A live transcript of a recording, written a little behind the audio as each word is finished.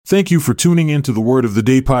Thank you for tuning in to the Word of the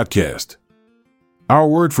Day podcast. Our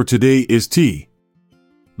word for today is tea.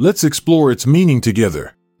 Let's explore its meaning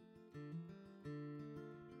together.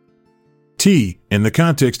 Tea, in the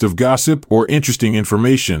context of gossip or interesting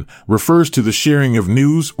information, refers to the sharing of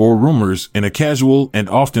news or rumors in a casual and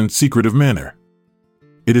often secretive manner.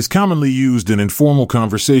 It is commonly used in informal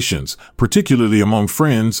conversations, particularly among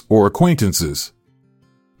friends or acquaintances.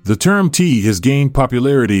 The term tea has gained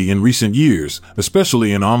popularity in recent years,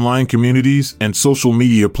 especially in online communities and social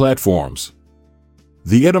media platforms.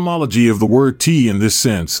 The etymology of the word tea in this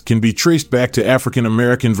sense can be traced back to African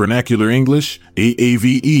American Vernacular English,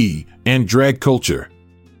 AAVE, and drag culture.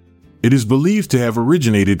 It is believed to have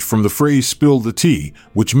originated from the phrase spill the tea,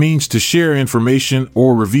 which means to share information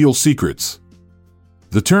or reveal secrets.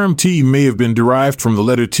 The term tea may have been derived from the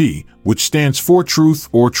letter T, which stands for truth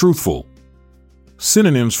or truthful.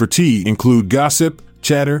 Synonyms for tea include gossip,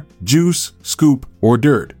 chatter, juice, scoop, or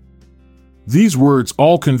dirt. These words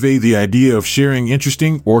all convey the idea of sharing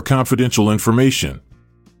interesting or confidential information.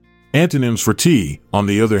 Antonyms for tea, on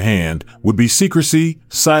the other hand, would be secrecy,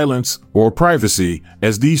 silence, or privacy,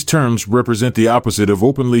 as these terms represent the opposite of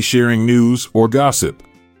openly sharing news or gossip.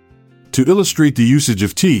 To illustrate the usage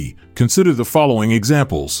of tea, consider the following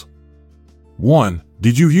examples. 1.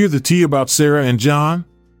 Did you hear the tea about Sarah and John?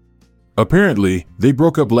 Apparently, they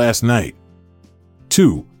broke up last night.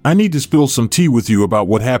 2. I need to spill some tea with you about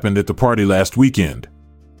what happened at the party last weekend.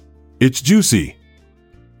 It's juicy.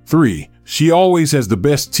 3. She always has the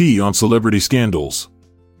best tea on celebrity scandals.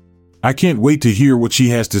 I can't wait to hear what she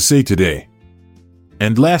has to say today.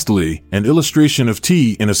 And lastly, an illustration of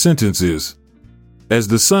tea in a sentence is, as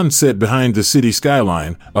the sun set behind the city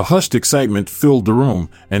skyline, a hushed excitement filled the room,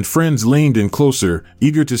 and friends leaned in closer,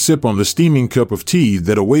 eager to sip on the steaming cup of tea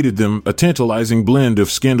that awaited them, a tantalizing blend of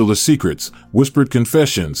scandalous secrets, whispered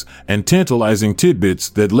confessions, and tantalizing tidbits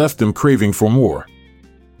that left them craving for more.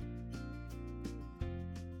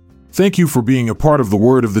 Thank you for being a part of the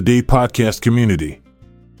Word of the Day podcast community.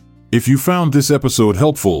 If you found this episode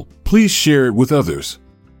helpful, please share it with others.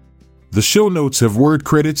 The show notes have word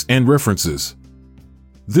credits and references.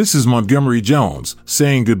 This is Montgomery Jones,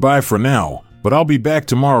 saying goodbye for now, but I'll be back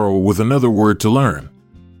tomorrow with another word to learn.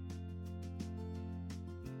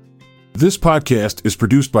 This podcast is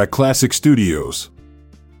produced by Classic Studios.